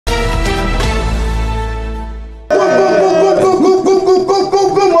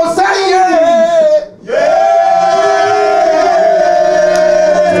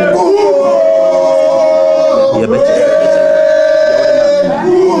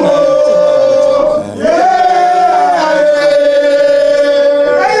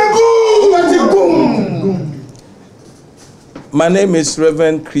My name is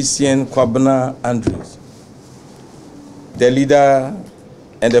Reverend Christian Kwabena Andrews, the leader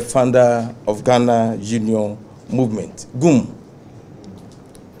and the founder of Ghana Union Movement, GUM,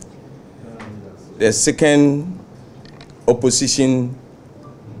 the second opposition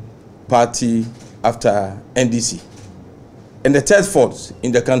party after NDC, and the third force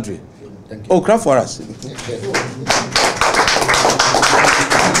in the country. Oh, clap for us.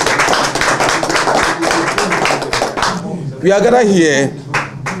 We are gathered here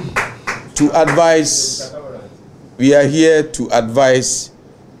to advise. We are here to advise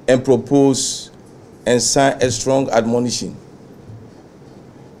and propose and sign a strong admonition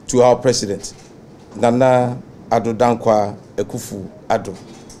to our president, Nana Addo Dankwa Akufo-Addo,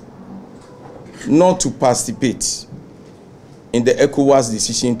 not to participate in the ECOWAS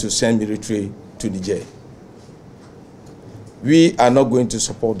decision to send military to Niger. We are not going to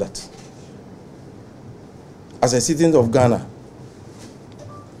support that. As a citizen of Ghana,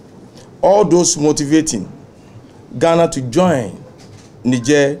 all those motivating Ghana to join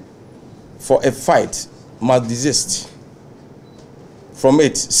Niger for a fight must desist from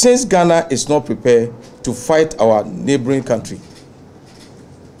it, since Ghana is not prepared to fight our neighboring country.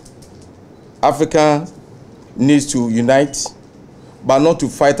 Africa needs to unite, but not to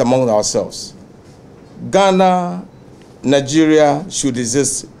fight among ourselves. Ghana, Nigeria should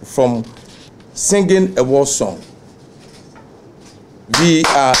desist from singing a war song. We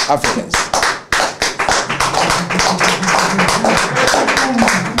are Africans.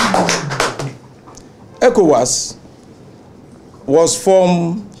 ECOWAS was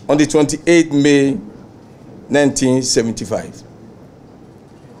formed on the 28th May 1975.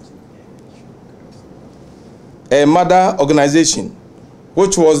 A mother organization,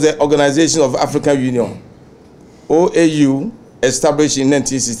 which was the Organization of African Union, OAU, established in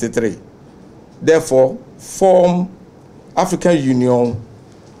 1963. Therefore, formed African Union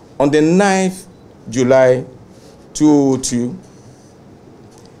on the 9th July 2002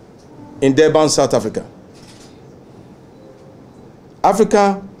 in Durban, South Africa.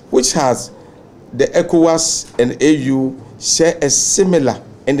 Africa, which has the ECOWAS and AU, share a similar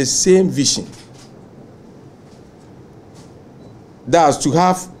and the same vision. That is to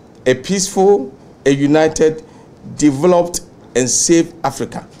have a peaceful, a united, developed, and safe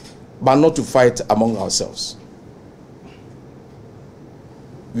Africa, but not to fight among ourselves.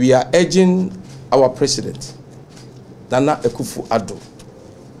 We are urging our president, Nana Akufo-Addo,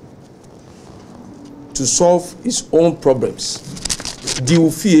 to solve his own problems.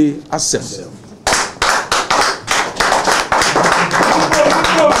 Diufie assess.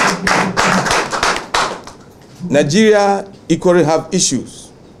 Nigeria equally have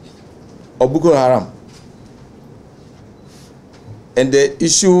issues of Boko Haram, and the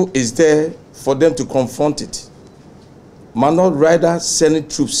issue is there for them to confront it. Man not rather sending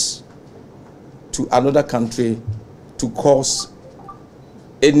troops to another country to cause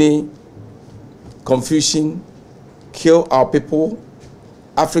any confusion, kill our people.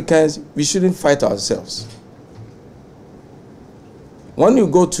 Africans, we shouldn't fight ourselves. When you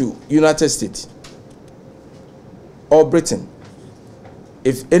go to United States or Britain,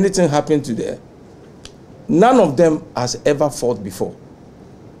 if anything happened to them, none of them has ever fought before.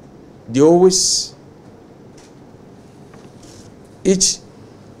 They always, each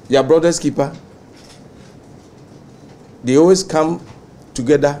their brother's keeper, they always come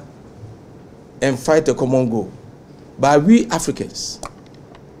together and fight a common goal. But we Africans,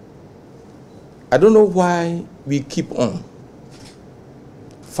 I don't know why we keep on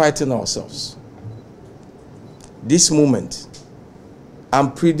fighting ourselves. This moment,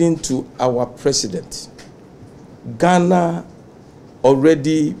 I'm pleading to our president. Ghana,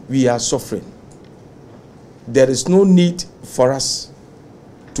 already we are suffering. There is no need for us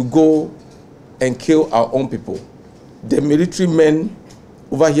to go and kill our own people. The military men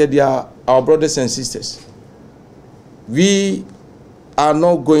over here, they are our brothers and sisters. We are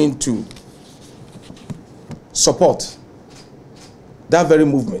not going to support that very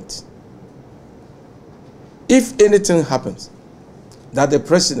movement. If anything happens that the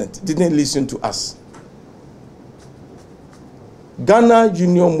president didn't listen to us, Ghana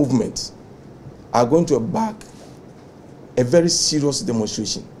Union Movement are going to back a very serious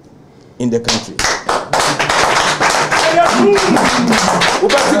demonstration in the country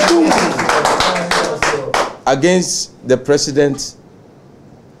against the president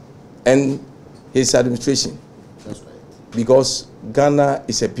and his administration. That's right. Because Ghana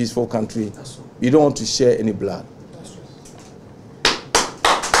is a peaceful country. That's right. We don't want to share any blood. That's right.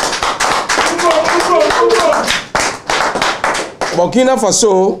 Burkina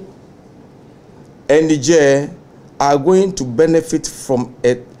Faso and Niger are going to benefit from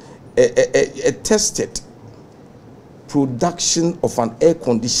a tested production of an air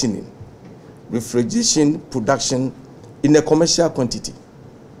conditioning, refrigeration production in a commercial quantity,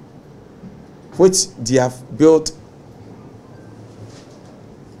 which they have built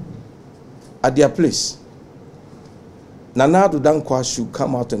at their place. Nana Addo Dankwa should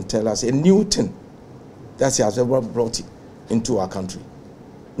come out and tell us a new thing that he has ever brought into our country.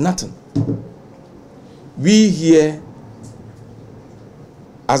 Nothing. We here,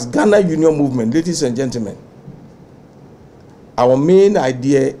 as Ghana Union Movement, ladies and gentlemen, our main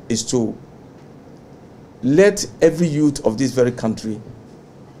idea is to let every youth of this very country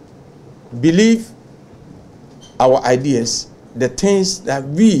believe our ideas, the things that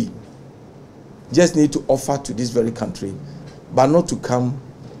we just need to offer to this very country, but not to come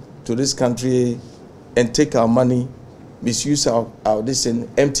to this country and take our money, misuse our this and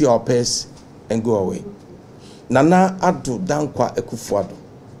empty our purse and go away. Nana Addo Dankwa Akufo-Addo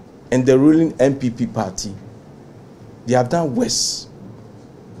and the ruling MPP party, they have done worse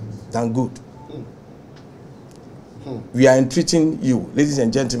than good. We are entreating you, ladies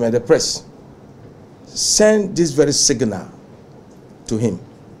and gentlemen, the press, send this very signal to him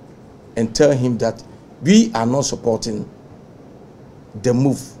and tell him that we are not supporting the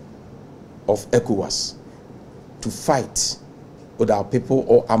move of ECOWAS to fight with our people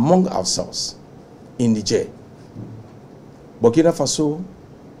or among ourselves in Niger. Burkina Faso,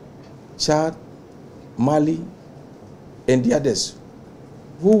 Chad, Mali, and the others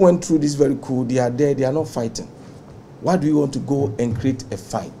who went through this very coup, they are there, they are not fighting. Why do we want to go and create a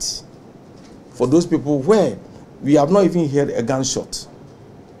fight for those people where we have not even heard a gunshot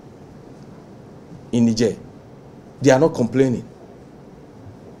in Niger? They are not complaining.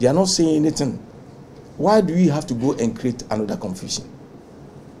 They are not saying anything. Why do we have to go and create another confusion?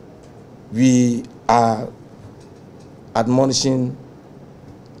 We are admonishing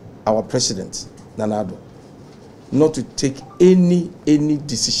our president, Nana Addo, not to take any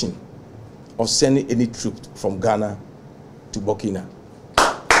decision of sending any troops from Ghana to Burkina.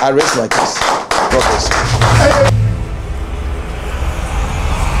 I raise my case. God bless you.